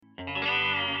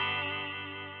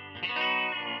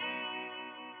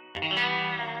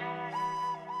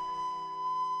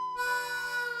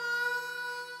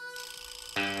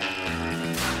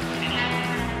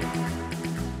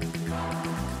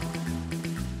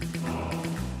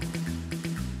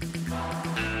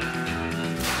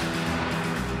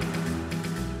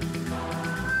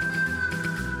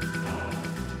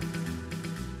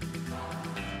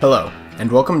Hello,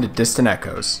 and welcome to Distant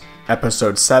Echoes,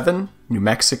 Episode 7, New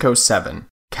Mexico 7,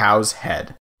 Cow's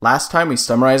Head. Last time we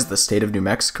summarized the state of New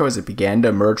Mexico as it began to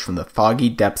emerge from the foggy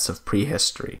depths of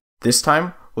prehistory. This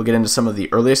time, we'll get into some of the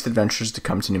earliest adventurers to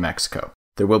come to New Mexico.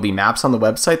 There will be maps on the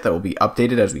website that will be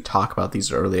updated as we talk about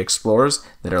these early explorers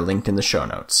that are linked in the show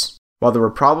notes. While there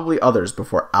were probably others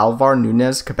before Alvar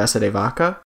Nuñes Cabeza de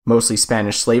Vaca, mostly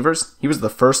Spanish slavers, he was the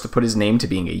first to put his name to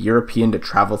being a European to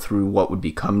travel through what would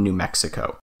become New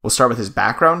Mexico. We'll start with his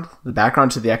background, the background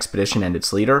to the expedition and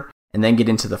its leader, and then get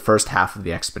into the first half of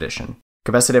the expedition.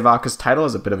 Cabeza de Vaca's title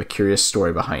has a bit of a curious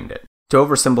story behind it. To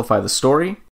oversimplify the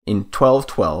story, in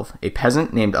 1212, a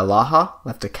peasant named Alaja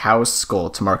left a cow's skull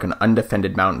to mark an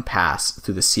undefended mountain pass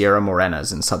through the Sierra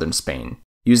Morenas in southern Spain.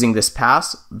 Using this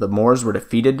pass, the Moors were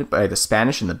defeated by the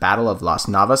Spanish in the Battle of Las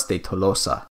Navas de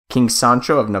Tolosa. King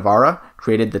Sancho of Navarra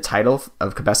created the title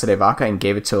of Cabeza de Vaca and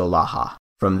gave it to Alaja.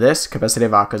 From this, Cabeza de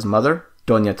Vaca's mother,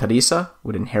 Doña Teresa,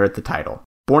 would inherit the title.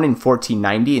 Born in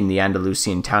 1490 in the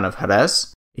Andalusian town of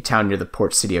Jerez, a town near the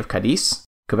port city of Cadiz,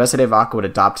 Cabeza de Vaca would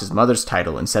adopt his mother's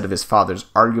title instead of his father's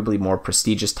arguably more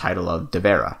prestigious title of de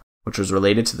Vera, which was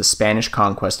related to the Spanish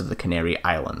conquest of the Canary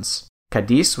Islands.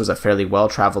 Cadiz was a fairly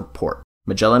well-traveled port.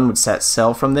 Magellan would set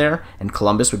sail from there, and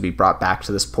Columbus would be brought back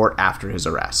to this port after his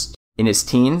arrest. In his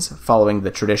teens, following the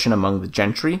tradition among the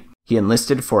gentry, he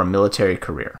enlisted for a military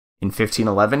career. In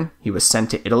 1511, he was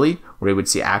sent to Italy, where he would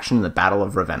see action in the Battle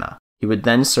of Ravenna. He would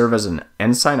then serve as an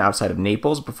ensign outside of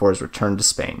Naples before his return to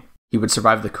Spain. He would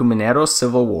survive the Cumanero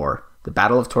Civil War, the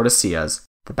Battle of Tordesillas,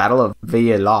 the Battle of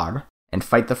Villar, and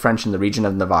fight the French in the region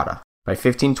of Navarra. By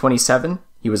 1527,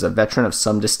 he was a veteran of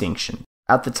some distinction.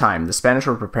 At the time, the Spanish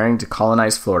were preparing to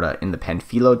colonize Florida in the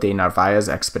Pánfilo Narváez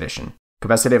expedition.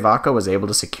 Cabeza de Vaca was able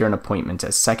to secure an appointment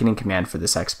as second-in-command for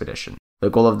this expedition. The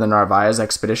goal of the Narváez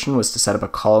expedition was to set up a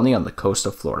colony on the coast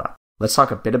of Florida. Let's talk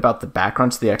a bit about the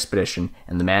background to the expedition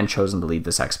and the man chosen to lead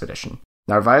this expedition.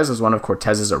 Narváez was one of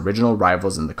Cortez's original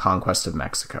rivals in the conquest of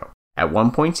Mexico. At one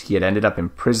point, he had ended up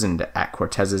imprisoned at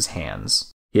Cortez's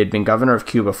hands. He had been governor of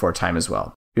Cuba for a time as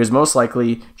well. He was most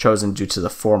likely chosen due to the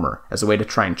former, as a way to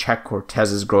try and check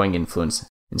Cortez's growing influence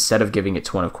instead of giving it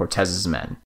to one of Cortez's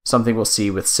men, something we'll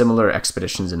see with similar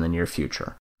expeditions in the near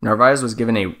future. Narváez was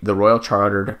given the royal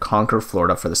charter to conquer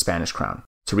Florida for the Spanish crown.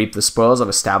 To reap the spoils of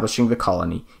establishing the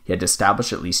colony, he had to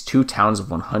establish at least 2 towns of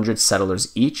 100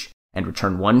 settlers each and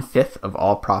return 1/5 of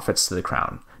all profits to the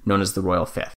crown, known as the Royal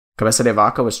Fifth. Cabeza de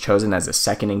Vaca was chosen as a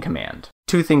second-in-command.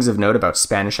 2 things of note about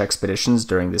Spanish expeditions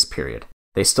during this period.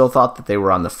 They still thought that they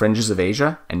were on the fringes of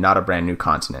Asia and not a brand new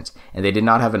continent, and they did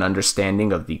not have an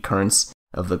understanding of the currents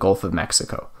of the Gulf of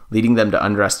Mexico, leading them to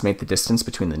underestimate the distance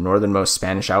between the northernmost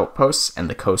Spanish outposts and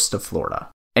the coast of Florida.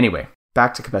 Anyway,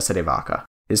 back to Cabeza de Vaca.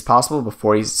 It is possible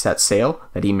before he set sail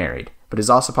that he married, but it is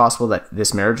also possible that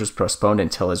this marriage was postponed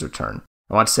until his return.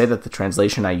 I want to say that the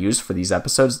translation I used for these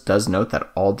episodes does note that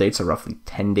all dates are roughly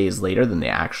 10 days later than they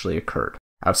actually occurred.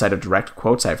 Outside of direct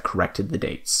quotes, I have corrected the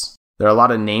dates. There are a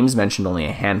lot of names mentioned only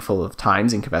a handful of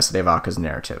times in Cabeza de Vaca's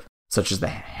narrative, such as the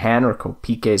Han or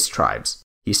Copiques tribes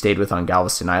he stayed with on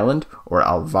Galveston Island, or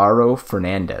Alvaro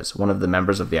Fernandez, one of the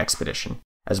members of the expedition.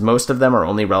 As most of them are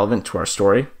only relevant to our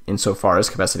story, insofar as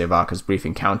Cabeza de Vaca's brief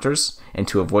encounters, and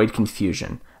to avoid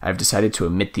confusion, I have decided to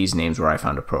omit these names where I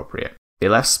found appropriate. They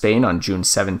left Spain on June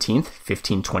 17,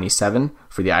 1527,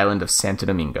 for the island of Santo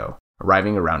Domingo,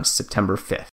 arriving around September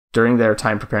 5th. During their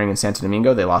time preparing in Santo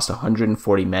Domingo, they lost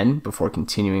 140 men before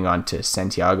continuing on to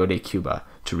Santiago de Cuba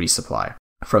to resupply.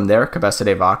 From there, Cabeza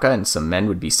de Vaca and some men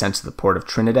would be sent to the port of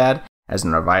Trinidad, as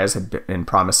Narváez had been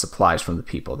promised supplies from the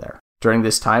people there. During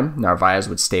this time, Narváez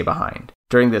would stay behind.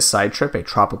 During this side trip, a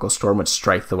tropical storm would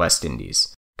strike the West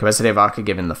Indies. Cabeza de Vaca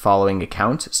given the following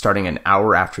account, starting an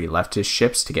hour after he left his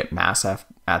ships to get mass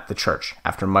at the church,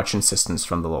 after much insistence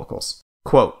from the locals.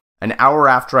 Quote, "An hour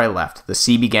after I left, the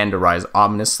sea began to rise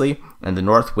ominously, and the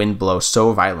north wind blow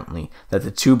so violently that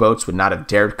the 2 boats would not have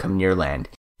dared come near land,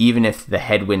 even if the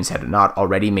headwinds had not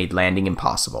already made landing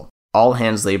impossible. All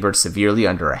hands labored severely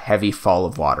under a heavy fall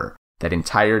of water, that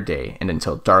entire day and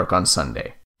until dark on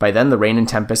Sunday. By then the rain and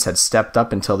tempest had stepped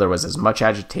up until there was as much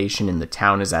agitation in the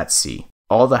town as at sea.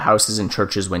 All the houses and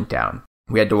churches went down.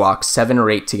 We had to walk 7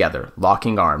 or 8 together,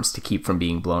 locking arms to keep from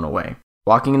being blown away.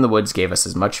 Walking in the woods gave us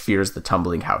as much fear as the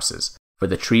tumbling houses, for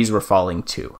the trees were falling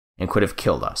too, and could have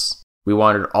killed us. We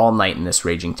wandered all night in this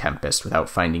raging tempest without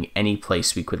finding any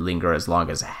place we could linger as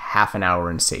long as half an hour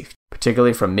in safety.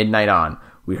 Particularly from midnight on,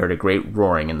 we heard a great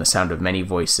roaring and the sound of many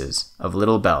voices, of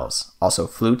little bells, also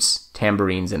flutes,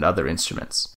 tambourines, and other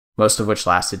instruments, most of which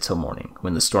lasted till morning,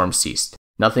 when the storm ceased.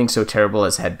 Nothing so terrible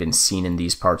as had been seen in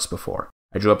these parts before.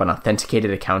 I drew up an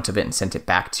authenticated account of it and sent it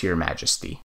back to your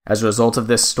majesty." As a result of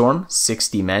this storm,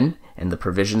 60 men and the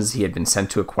provisions he had been sent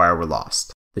to acquire were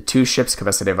lost. The 2 ships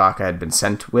Cabeza de Vaca had been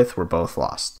sent with were both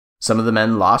lost. Some of the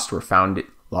men lost were found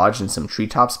lodged in some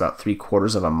treetops about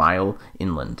 3/4 of a mile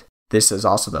inland. This is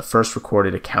also the first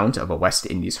recorded account of a West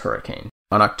Indies hurricane.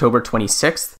 On October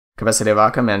 26th, Cabeza de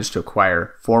Vaca managed to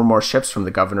acquire 4 more ships from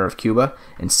the governor of Cuba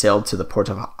and sailed to the port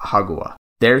of Jagua.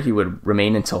 There he would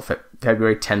remain until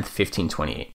February 10th,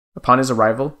 1528. Upon his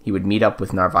arrival, he would meet up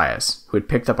with Narváez, who had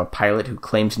picked up a pilot who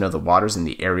claimed to know the waters in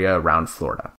the area around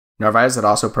Florida. Narváez had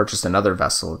also purchased another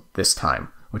vessel this time,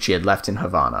 which he had left in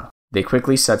Havana. They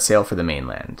quickly set sail for the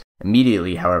mainland.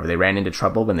 Immediately, however, they ran into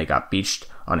trouble when they got beached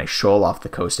on a shoal off the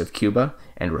coast of Cuba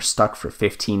and were stuck for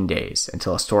 15 days,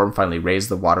 until a storm finally raised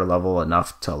the water level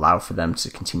enough to allow for them to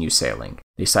continue sailing.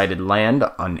 They sighted land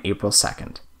on April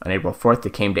 2nd. On April 4th, they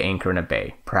came to anchor in a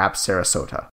bay, perhaps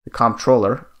Sarasota. The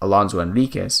comptroller, Alonso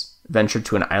Enriquez, ventured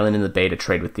to an island in the bay to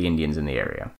trade with the Indians in the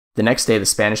area. The next day, the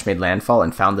Spanish made landfall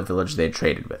and found the village they had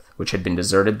traded with, which had been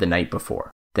deserted the night before.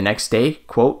 The next day,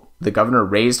 quote, "The governor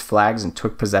raised flags and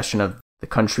took possession of the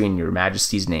country in your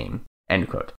majesty's name," end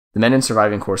quote. The men and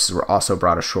surviving horses were also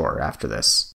brought ashore after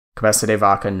this. Cabeza de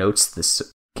Vaca notes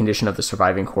the condition of the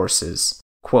surviving horses.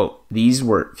 Quote,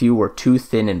 few were too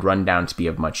thin and run down to be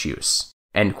of much use,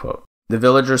 end quote. The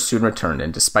villagers soon returned,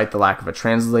 and despite the lack of a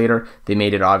translator, they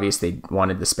made it obvious they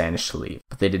wanted the Spanish to leave,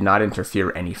 but they did not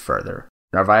interfere any further.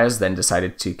 Narváez then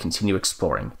decided to continue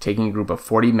exploring, taking a group of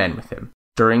 40 men with him.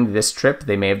 During this trip,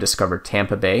 they may have discovered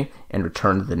Tampa Bay and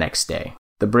returned the next day.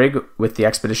 The brig with the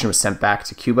expedition was sent back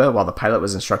to Cuba, while the pilot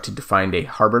was instructed to find a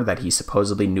harbor that he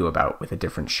supposedly knew about with a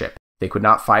different ship. They could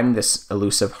not find this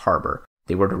elusive harbor.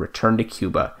 They were to return to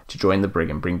Cuba to join the brig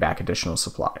and bring back additional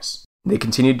supplies. They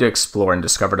continued to explore and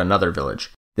discovered another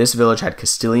village. This village had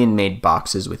Castilian-made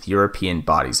boxes with European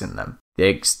bodies in them. The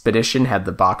expedition had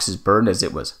the boxes burned as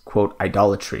it was, quote,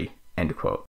 idolatry, end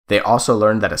quote. They also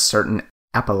learned that a certain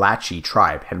Apalachee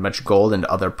tribe had much gold and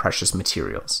other precious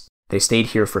materials. They stayed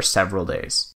here for several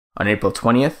days. On April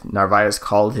 20th, Narváez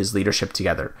called his leadership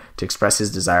together to express his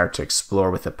desire to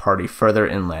explore with a party further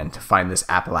inland to find this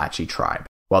Apalachee tribe,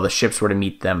 while the ships were to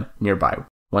meet them nearby,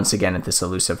 once again at this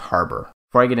elusive harbor.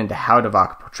 Before I get into how de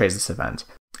Vaca portrays this event,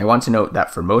 I want to note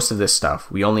that for most of this stuff,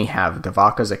 we only have de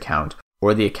Vaca's account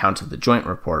or the account of the joint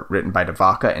report written by de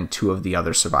Vaca and 2 of the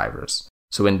other survivors.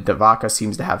 So when de Vaca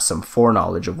seems to have some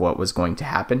foreknowledge of what was going to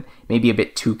happen, may be a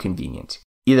bit too convenient.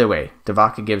 Either way, de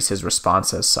Vaca gives his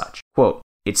response as such. Quote,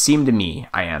 "It seemed to me,"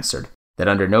 I answered, "that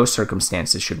under no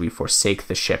circumstances should we forsake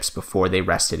the ships before they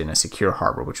rested in a secure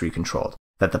harbor which we controlled.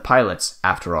 That the pilots,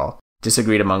 after all,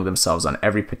 disagreed among themselves on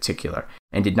every particular,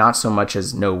 and did not so much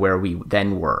as know where we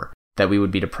then were, that we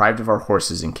would be deprived of our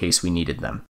horses in case we needed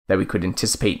them, that we could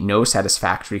anticipate no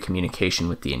satisfactory communication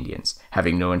with the Indians,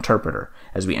 having no interpreter,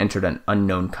 as we entered an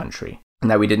unknown country,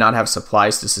 and that we did not have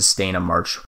supplies to sustain a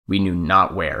march we knew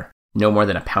not where, no more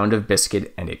than a pound of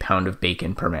biscuit and a pound of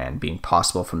bacon per man being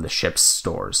possible from the ship's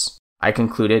stores. I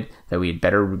concluded that we had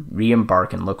better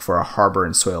re-embark and look for a harbor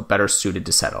and soil better suited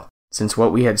to settle, since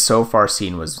what we had so far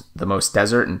seen was the most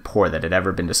desert and poor that had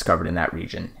ever been discovered in that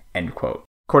region." End quote.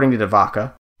 According to de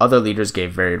Vaca, other leaders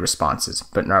gave varied responses,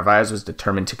 but Narváez was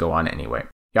determined to go on anyway.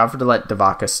 He offered to let de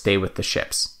Vaca stay with the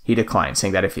ships. He declined,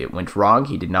 saying that if it went wrong,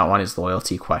 he did not want his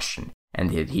loyalty questioned,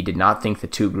 and he did not think the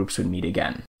 2 groups would meet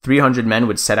again. 300 men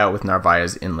would set out with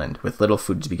Narváez inland, with little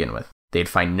food to begin with. They'd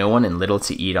find no one and little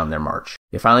to eat on their march.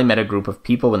 They finally met a group of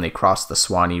people when they crossed the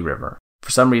Suwannee River.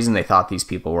 For some reason, they thought these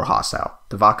people were hostile.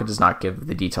 De Vaca does not give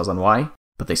the details on why,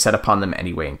 but they set upon them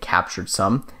anyway and captured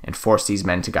some and forced these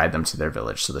men to guide them to their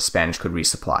village so the Spanish could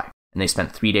resupply, and they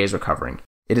spent 3 days recovering.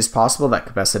 It is possible that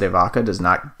Cabeza de Vaca does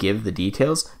not give the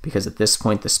details because at this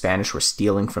point the Spanish were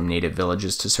stealing from native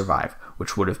villages to survive,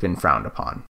 which would have been frowned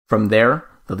upon. From there,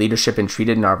 the leadership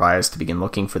entreated Narváez to begin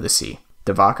looking for the sea.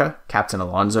 De Vaca, Captain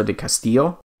Alonso de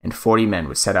Castillo, and 40 men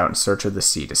would set out in search of the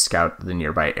sea to scout the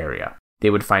nearby area. They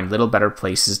would find little better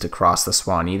places to cross the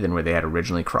Suwannee than where they had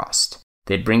originally crossed.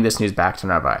 They'd bring this news back to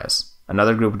Narváez.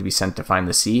 Another group would be sent to find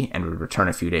the sea and would return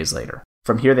a few days later.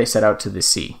 From here they set out to the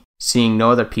sea, seeing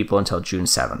no other people until June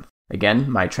 7th.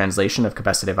 Again, my translation of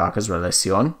Cabeza de Vaca's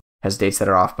Relación has dates that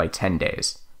are off by 10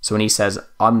 days. So when he says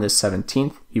on the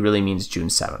 17th, he really means June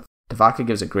 7th. De Vaca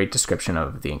gives a great description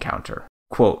of the encounter.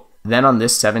 Quote, "Then on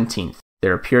this 17th,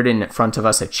 there appeared in front of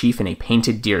us a chief in a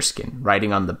painted deerskin,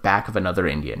 riding on the back of another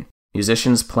Indian,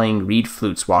 musicians playing reed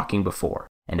flutes walking before,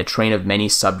 and a train of many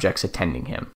subjects attending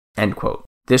him." End quote.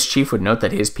 This chief would note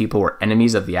that his people were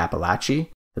enemies of the Apalachee,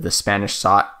 that the Spanish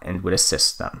sought and would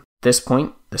assist them. At this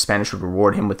point, the Spanish would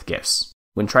reward him with gifts.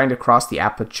 When trying to cross the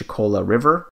Apalachicola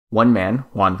River, one man,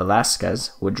 Juan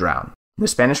Velasquez, would drown. The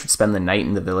Spanish would spend the night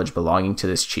in the village belonging to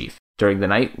this chief. During the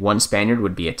night, one Spaniard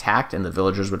would be attacked and the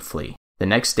villagers would flee. The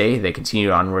next day, they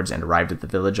continued onwards and arrived at the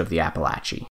village of the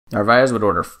Apalachee. Narvaez would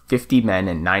order 50 men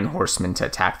and 9 horsemen to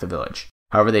attack the village.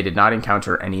 However, they did not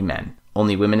encounter any men,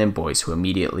 only women and boys who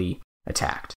immediately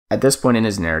attacked. At this point in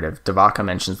his narrative, Vaca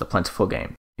mentions the plentiful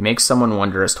game. It makes someone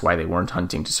wonder as to why they weren't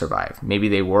hunting to survive. Maybe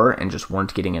they were and just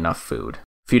weren't getting enough food.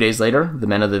 A few days later, the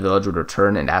men of the village would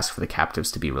return and ask for the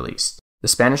captives to be released. The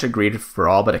Spanish agreed for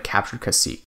all but a captured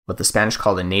cacique, what the Spanish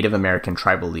called a Native American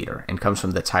tribal leader, and comes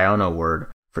from the Taino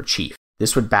word for chief.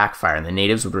 This would backfire and the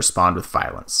natives would respond with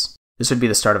violence. This would be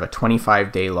the start of a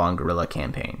 25-day-long guerrilla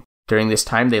campaign. During this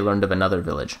time, they learned of another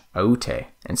village, Aute,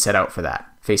 and set out for that,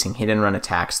 facing hit-and-run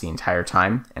attacks the entire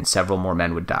time, and several more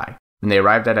men would die. When they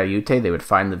arrived at Aute, they would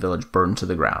find the village burned to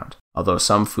the ground, although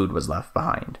some food was left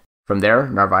behind. From there,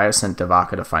 Narvaez sent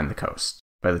Vaca to find the coast.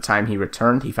 By the time he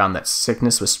returned, he found that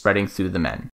sickness was spreading through the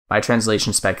men. My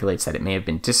translation speculates that it may have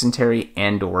been dysentery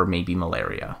and/or maybe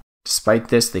malaria. Despite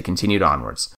this, they continued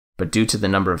onwards, but due to the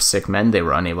number of sick men, they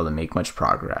were unable to make much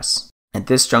progress. At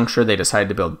this juncture, they decided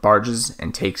to build barges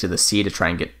and take to the sea to try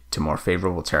and get to more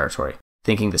favorable territory,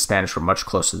 thinking the Spanish were much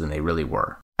closer than they really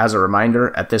were. As a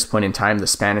reminder, at this point in time, the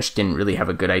Spanish didn't really have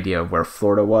a good idea of where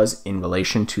Florida was in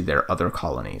relation to their other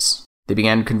colonies. They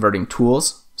began converting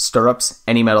tools, stirrups,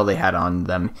 any metal they had on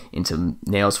them into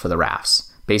nails for the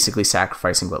rafts, basically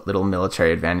sacrificing what little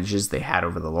military advantages they had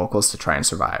over the locals to try and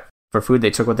survive. For food,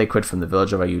 they took what they could from the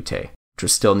village of Aute, which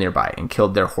was still nearby, and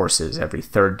killed their horses every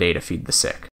third day to feed the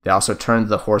sick. They also turned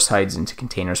the horse hides into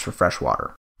containers for fresh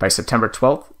water. By September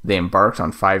 12th, they embarked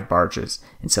on 5 barges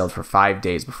and sailed for 5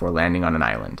 days before landing on an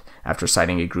island, after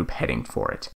sighting a group heading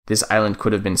for it. This island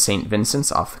could have been St.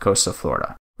 Vincent's off the coast of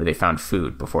Florida, where they found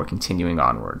food before continuing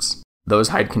onwards. Those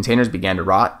hide containers began to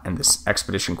rot, and this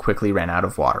expedition quickly ran out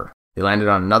of water. They landed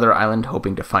on another island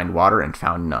hoping to find water and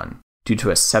found none. Due to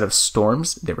a set of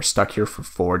storms, they were stuck here for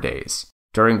 4 days,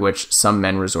 during which some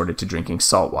men resorted to drinking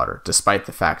salt water, despite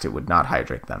the fact it would not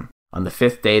hydrate them. On the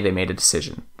 5th day, they made a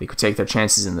decision. They could take their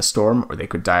chances in the storm, or they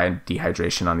could die of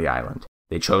dehydration on the island.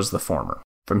 They chose the former.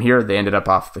 From here, they ended up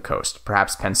off the coast,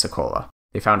 perhaps Pensacola.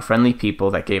 They found friendly people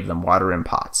that gave them water in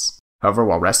pots. However,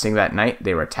 while resting that night,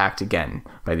 they were attacked again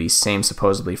by these same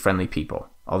supposedly friendly people.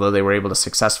 Although they were able to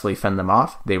successfully fend them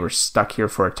off, they were stuck here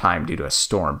for a time due to a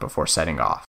storm before setting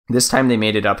off. This time they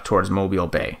made it up towards Mobile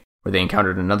Bay, where they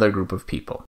encountered another group of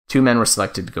people. 2 men were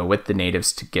selected to go with the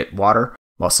natives to get water,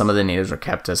 while some of the natives were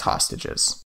kept as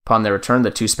hostages. Upon their return, the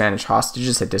 2 Spanish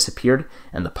hostages had disappeared,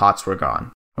 and the pots were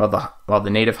gone. While the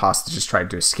native hostages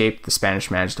tried to escape, the Spanish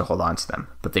managed to hold on to them,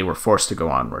 but they were forced to go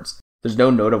onwards. There's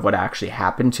no note of what actually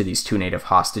happened to these 2 native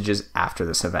hostages after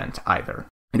this event, either.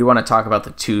 I do want to talk about the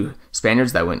 2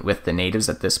 Spaniards that went with the natives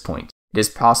at this point. It is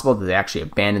possible that they actually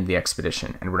abandoned the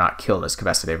expedition and were not killed, as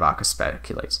Cabeza de Vaca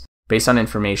speculates. Based on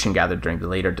information gathered during the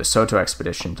later De Soto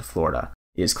expedition to Florida,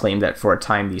 it is claimed that for a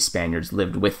time these Spaniards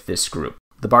lived with this group.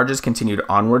 The barges continued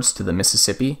onwards to the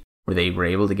Mississippi, where they were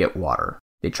able to get water.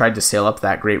 They tried to sail up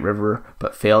that great river,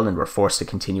 but failed and were forced to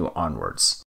continue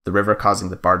onwards, the river causing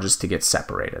the barges to get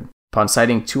separated. Upon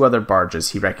sighting 2 other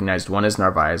barges, he recognized one as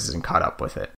Narvaez's and caught up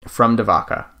with it. From De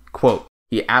Vaca, quote,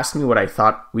 "He asked me what I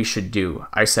thought we should do.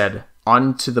 I said,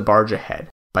 on to the barge ahead.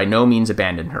 By no means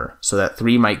abandon her, so that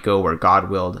 3 might go where God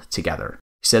willed together.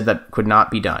 He said that could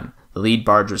not be done. The lead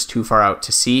barge was too far out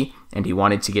to sea, and he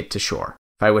wanted to get to shore.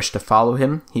 If I wished to follow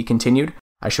him, he continued,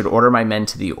 I should order my men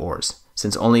to the oars,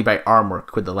 since only by arm work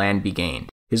could the land be gained.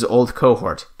 His old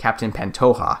cohort, Captain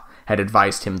Pantoja, had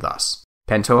advised him thus.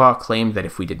 Pantoja claimed that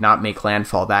if we did not make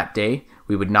landfall that day,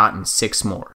 we would not in 6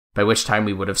 more, by which time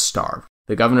we would have starved.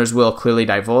 The governor's will clearly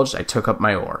divulged, I took up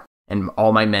my oar, and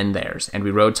all my men theirs, and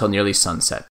we rowed till nearly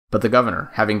sunset. But the governor,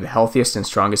 having the healthiest and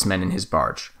strongest men in his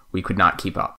barge, we could not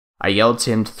keep up. I yelled to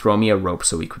him to throw me a rope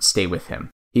so we could stay with him.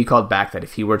 He called back that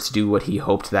if he were to do what he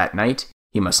hoped that night,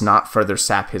 he must not further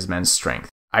sap his men's strength.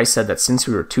 I said that since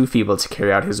we were too feeble to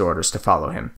carry out his orders to follow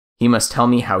him, he must tell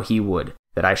me how he would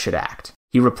that I should act.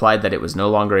 He replied that it was no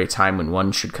longer a time when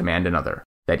one should command another,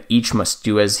 that each must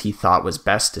do as he thought was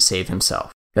best to save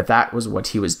himself, that was what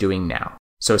he was doing now.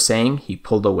 So saying, he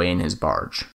pulled away in his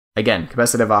barge. Again,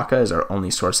 Cabeza de Vaca is our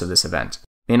only source of this event.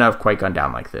 It may not have quite gone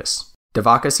down like this. De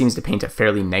Vaca seems to paint a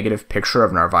fairly negative picture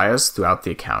of Narvaez throughout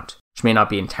the account, which may not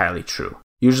be entirely true.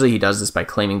 Usually he does this by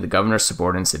claiming the governor's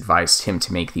subordinates advised him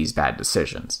to make these bad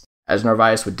decisions. As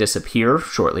Narvaez would disappear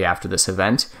shortly after this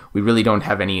event, we really don't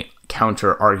have any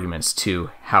counter-arguments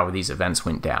to how these events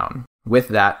went down. With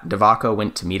that, De Vaca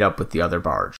went to meet up with the other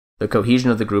barge. The cohesion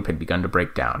of the group had begun to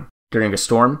break down. During a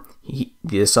storm,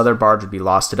 this other barge would be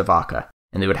lost to De Vaca,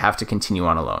 and they would have to continue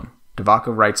on alone. De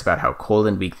Vaca writes about how cold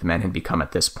and weak the men had become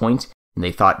at this point, and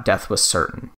they thought death was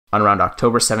certain. On around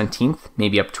October 17th,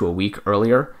 maybe up to a week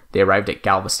earlier, they arrived at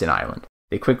Galveston Island.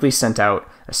 They quickly sent out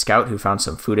a scout who found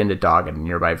some food and a dog at a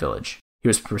nearby village. He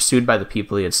was pursued by the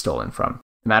people he had stolen from.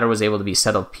 The matter was able to be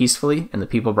settled peacefully, and the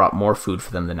people brought more food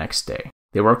for them the next day.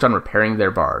 They worked on repairing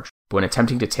their barge, but when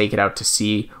attempting to take it out to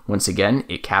sea once again,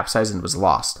 it capsized and was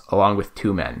lost, along with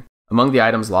 2 men. Among the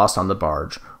items lost on the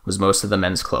barge was most of the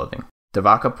men's clothing. De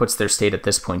Vaca puts their state at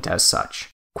this point as such.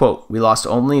 Quote, "We lost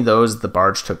only those the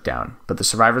barge took down, but the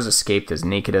survivors escaped as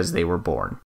naked as they were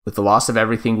born. With the loss of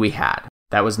everything we had,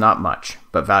 that was not much,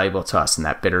 but valuable to us in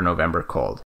that bitter November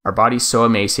cold. Our bodies so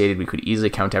emaciated we could easily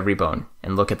count every bone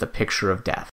and look at the picture of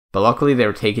death. But luckily they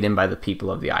were taken in by the people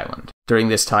of the island." During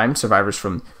this time, survivors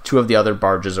from 2 of the other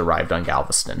barges arrived on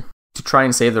Galveston. To try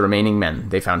and save the remaining men,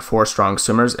 they found 4 strong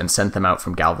swimmers and sent them out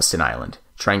from Galveston Island,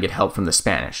 to try and get help from the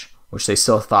Spanish, which they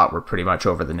still thought were pretty much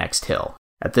over the next hill.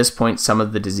 At this point, some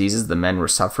of the diseases the men were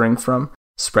suffering from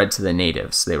spread to the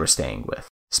natives they were staying with.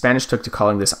 The Spanish took to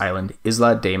calling this island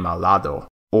Isla de Malado,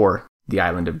 or the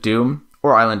Island of Doom,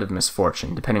 or Island of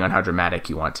Misfortune, depending on how dramatic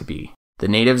you want to be. The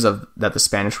natives that the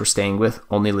Spanish were staying with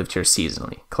only lived here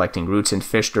seasonally, collecting roots and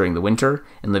fish during the winter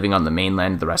and living on the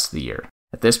mainland the rest of the year.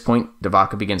 At this point, De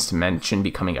Vaca begins to mention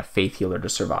becoming a faith healer to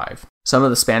survive. Some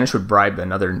of the Spanish would bribe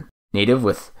another native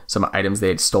with some items they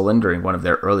had stolen during one of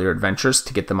their earlier adventures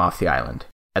to get them off the island.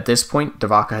 At this point, De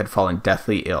Vaca had fallen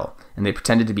deathly ill, and they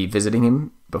pretended to be visiting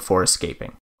him before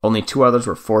escaping. Only 2 others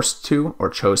were forced to or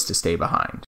chose to stay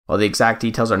behind. While the exact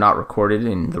details are not recorded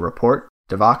in the report,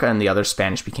 De Vaca and the other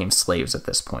Spanish became slaves at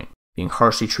this point, being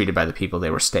harshly treated by the people they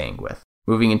were staying with.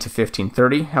 Moving into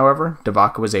 1530, however, De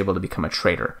Vaca was able to become a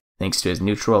trader, thanks to his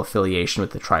neutral affiliation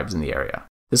with the tribes in the area.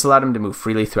 This allowed him to move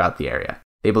freely throughout the area.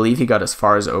 They believe he got as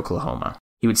far as Oklahoma.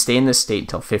 He would stay in this state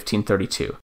until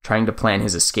 1532, trying to plan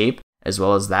his escape, as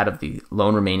well as that of the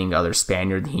lone remaining other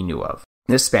Spaniard he knew of.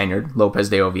 This Spaniard, Lopez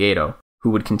de Oviedo, who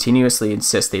would continuously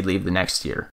insist they'd leave the next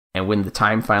year, and when the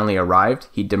time finally arrived,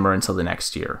 he'd demur until the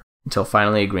next year, until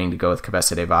finally agreeing to go with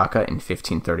Cabeza de Vaca in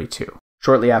 1532.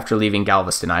 Shortly after leaving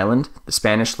Galveston Island, the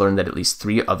Spanish learned that at least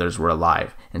 3 others were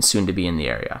alive and soon to be in the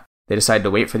area. They decided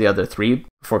to wait for the other 3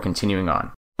 before continuing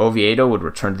on. Oviedo would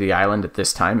return to the island at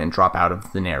this time and drop out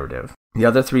of the narrative. The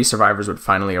other 3 survivors would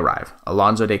finally arrive.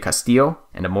 Alonso de Castillo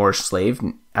and a Moorish slave,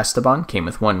 Esteban, came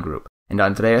with one group, and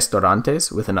Andres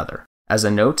Dorantes with another. As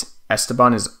a note,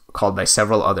 Esteban is called by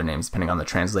several other names depending on the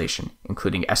translation,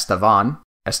 including Esteban,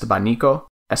 Estebanico,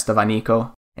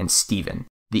 and Stephen.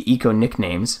 The Eco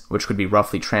nicknames, which could be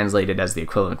roughly translated as the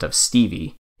equivalent of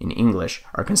Stevie in English,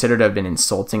 are considered to have been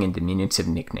insulting and diminutive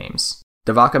nicknames.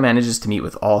 De Vaca manages to meet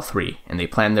with all 3, and they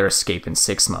plan their escape in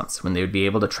 6 months, when they would be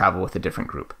able to travel with a different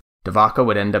group. De Vaca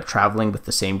would end up traveling with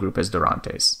the same group as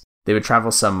Dorantes. They would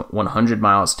travel some 100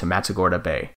 miles to Matagorda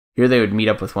Bay. Here they would meet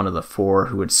up with one of the 4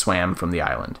 who had swam from the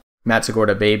island,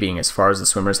 Matagorda Bay being as far as the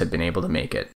swimmers had been able to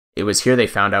make it. It was here they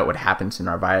found out what happened to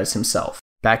Narváez himself.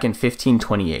 Back in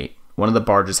 1528, one of the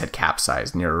barges had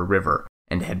capsized near a river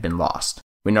and had been lost.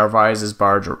 When Narváez's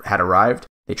barge had arrived,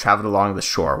 they traveled along the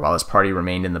shore while his party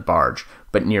remained in the barge,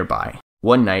 but nearby.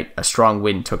 One night, a strong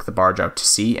wind took the barge out to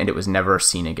sea and it was never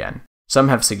seen again. Some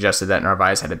have suggested that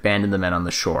Narváez had abandoned the men on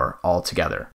the shore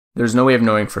altogether. There's no way of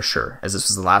knowing for sure, as this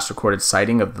was the last recorded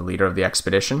sighting of the leader of the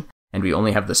expedition, and we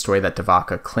only have the story that De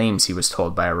Vaca claims he was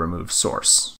told by a removed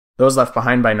source. Those left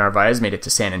behind by Narváez made it to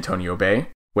San Antonio Bay,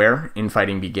 where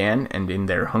infighting began, and in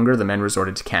their hunger the men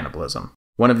resorted to cannibalism.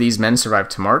 One of these men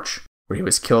survived to March, where he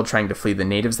was killed trying to flee the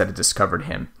natives that had discovered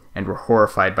him, and were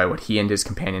horrified by what he and his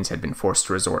companions had been forced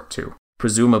to resort to.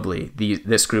 Presumably,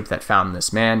 this group that found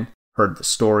this man heard the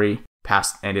story,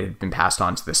 and it had been passed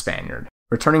on to the Spaniard.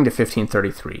 Returning to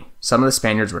 1533, some of the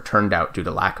Spaniards were turned out due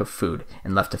to lack of food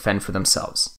and left to fend for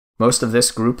themselves. Most of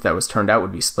this group that was turned out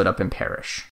would be split up and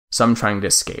perish, some trying to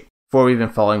escape. 4 we've been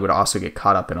following would also get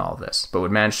caught up in all this, but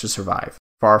would manage to survive.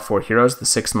 For our 4 heroes, the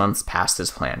 6 months passed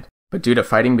as planned, but due to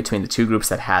fighting between the 2 groups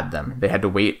that had them, they had to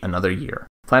wait another year.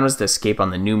 The plan was to escape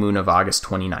on the new moon of August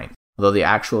 29th, although the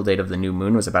actual date of the new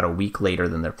moon was about a week later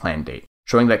than their planned date,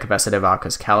 showing that Cabeza de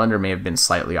Vaca's calendar may have been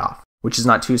slightly off, which is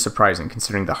not too surprising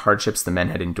considering the hardships the men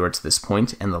had endured to this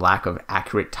point and the lack of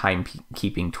accurate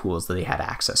timekeeping tools that they had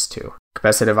access to.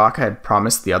 Cabeza de Vaca had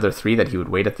promised the other 3 that he would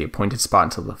wait at the appointed spot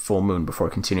until the full moon before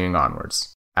continuing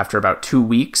onwards. After about 2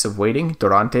 weeks of waiting,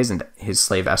 Dorantes and his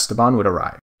slave Esteban would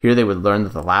arrive. Here they would learn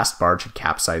that the last barge had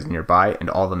capsized nearby and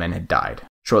all the men had died.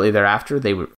 Shortly thereafter,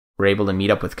 they were able to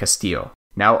meet up with Castillo.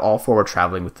 Now all 4 were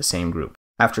traveling with the same group.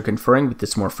 After conferring with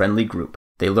this more friendly group,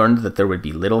 they learned that there would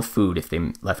be little food if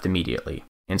they left immediately.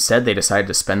 Instead, they decided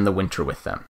to spend the winter with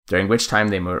them. during which time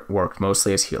they worked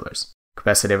mostly as healers.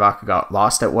 Cabeza de Vaca got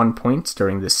lost at one point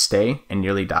during this stay and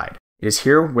nearly died. It is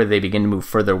here where they begin to move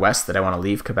further west that I want to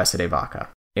leave Cabeza de Vaca.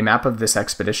 A map of this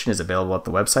expedition is available at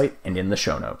the website and in the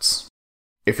show notes.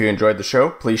 If you enjoyed the show,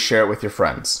 please share it with your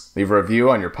friends. Leave a review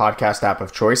on your podcast app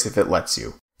of choice if it lets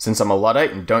you. Since I'm a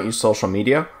Luddite and don't use social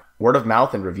media, word of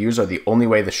mouth and reviews are the only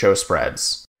way the show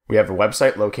spreads. We have a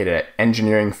website located at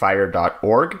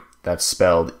engineeringfire.org. That's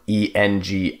spelled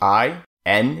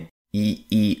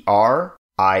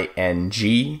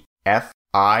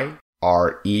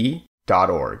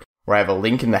ENGINEERINGFIRE.org, where I have a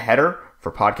link in the header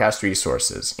for podcast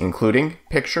resources, including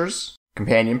pictures,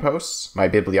 companion posts, my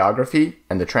bibliography,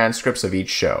 and the transcripts of each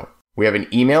show. We have an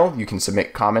email you can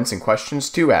submit comments and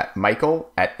questions to at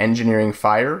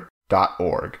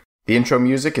michael@engineeringfire.org. The intro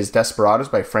music is Desperados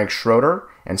by Frank Schroeder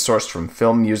and sourced from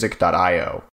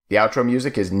filmmusic.io. The outro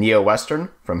music is NeoWestern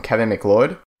from Kevin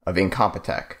McLeod of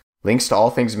Incompetech. Links to all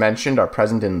things mentioned are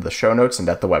present in the show notes and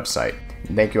at the website.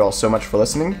 And thank you all so much for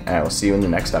listening, and I will see you in the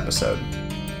next episode.